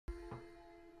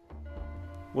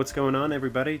What's going on,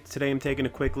 everybody? Today I'm taking a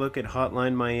quick look at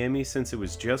Hotline Miami since it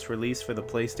was just released for the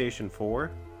PlayStation 4.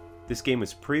 This game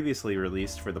was previously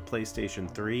released for the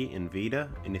PlayStation 3 and Vita,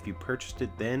 and if you purchased it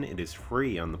then, it is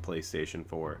free on the PlayStation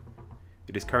 4.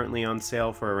 It is currently on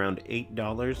sale for around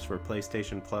 $8 for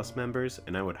PlayStation Plus members,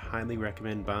 and I would highly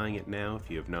recommend buying it now if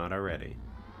you have not already.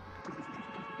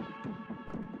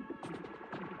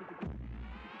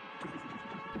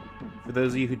 For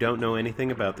those of you who don't know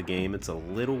anything about the game, it's a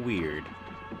little weird.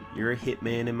 You're a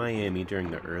hitman in Miami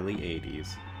during the early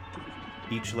 80s.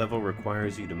 Each level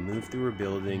requires you to move through a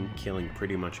building, killing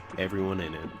pretty much everyone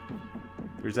in it.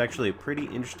 There's actually a pretty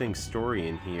interesting story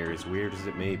in here, as weird as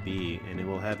it may be, and it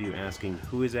will have you asking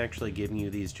who is actually giving you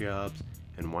these jobs,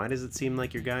 and why does it seem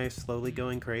like your guy is slowly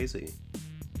going crazy?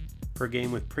 For a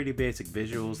game with pretty basic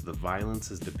visuals, the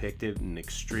violence is depicted in an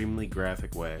extremely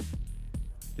graphic way.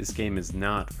 This game is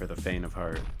not for the faint of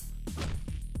heart.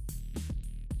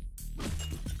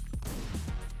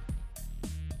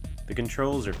 The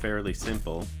controls are fairly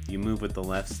simple. You move with the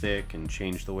left stick and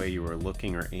change the way you are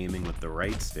looking or aiming with the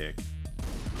right stick.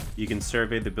 You can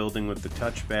survey the building with the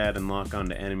touchpad and lock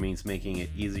onto enemies, making it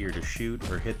easier to shoot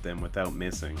or hit them without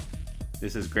missing.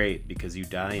 This is great because you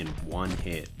die in one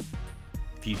hit.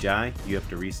 If you die, you have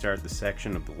to restart the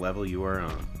section of the level you are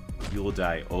on. You will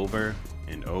die over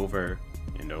and over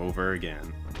and over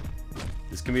again.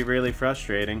 This can be really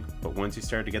frustrating, but once you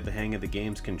start to get the hang of the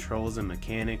game's controls and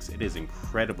mechanics, it is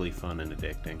incredibly fun and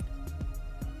addicting.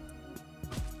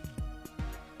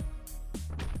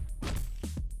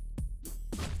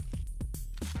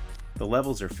 The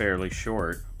levels are fairly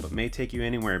short, but may take you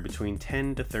anywhere between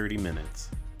 10 to 30 minutes,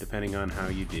 depending on how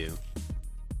you do.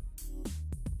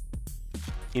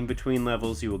 In between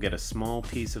levels, you will get a small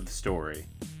piece of the story.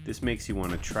 This makes you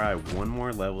want to try one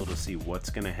more level to see what's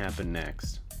going to happen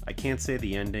next. I can't say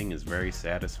the ending is very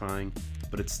satisfying,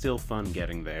 but it's still fun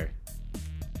getting there.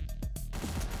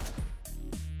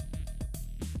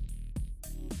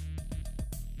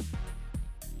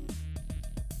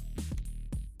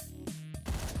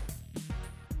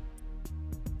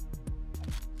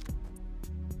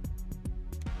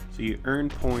 So you earn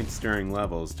points during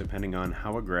levels depending on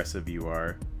how aggressive you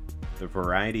are, the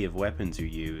variety of weapons you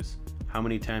use, how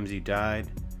many times you died,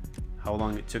 how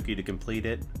long it took you to complete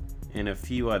it, and a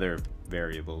few other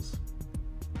variables.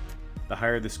 The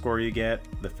higher the score you get,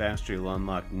 the faster you'll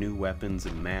unlock new weapons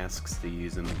and masks to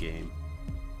use in the game.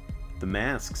 The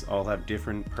masks all have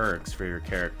different perks for your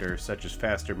character, such as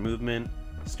faster movement,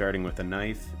 starting with a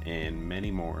knife, and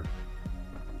many more.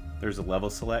 There's a level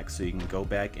select, so you can go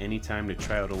back anytime to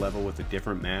try out a level with a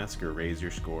different mask or raise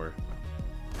your score.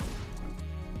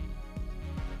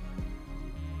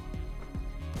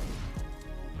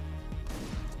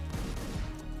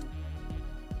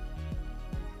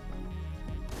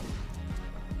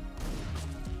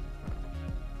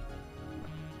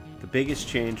 The biggest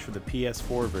change for the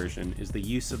PS4 version is the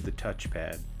use of the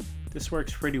touchpad. This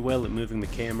works pretty well at moving the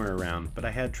camera around, but I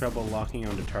had trouble locking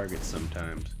onto targets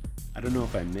sometimes. I don't know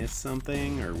if I missed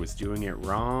something, or was doing it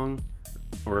wrong,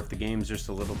 or if the game's just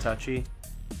a little touchy.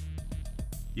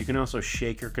 You can also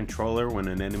shake your controller when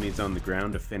an enemy's on the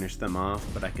ground to finish them off,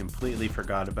 but I completely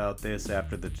forgot about this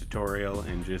after the tutorial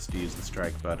and just used the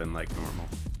strike button like normal.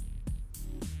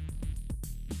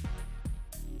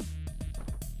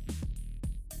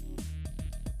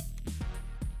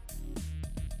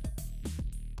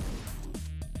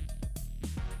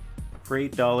 For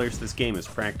 $8, this game is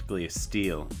practically a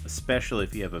steal, especially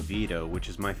if you have a Vita, which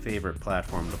is my favorite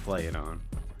platform to play it on.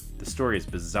 The story is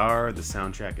bizarre, the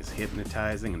soundtrack is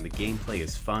hypnotizing, and the gameplay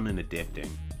is fun and addicting.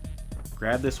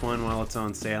 Grab this one while it's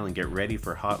on sale and get ready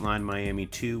for Hotline Miami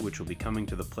 2, which will be coming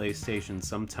to the PlayStation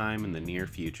sometime in the near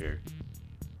future.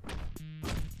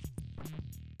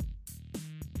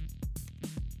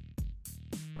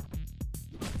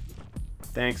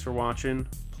 Thanks for watching.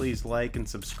 Please like and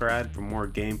subscribe for more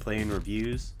gameplay and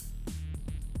reviews.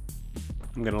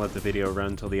 I'm going to let the video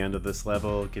run till the end of this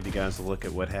level, give you guys a look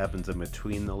at what happens in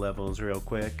between the levels real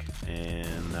quick,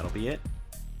 and that'll be it.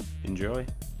 Enjoy.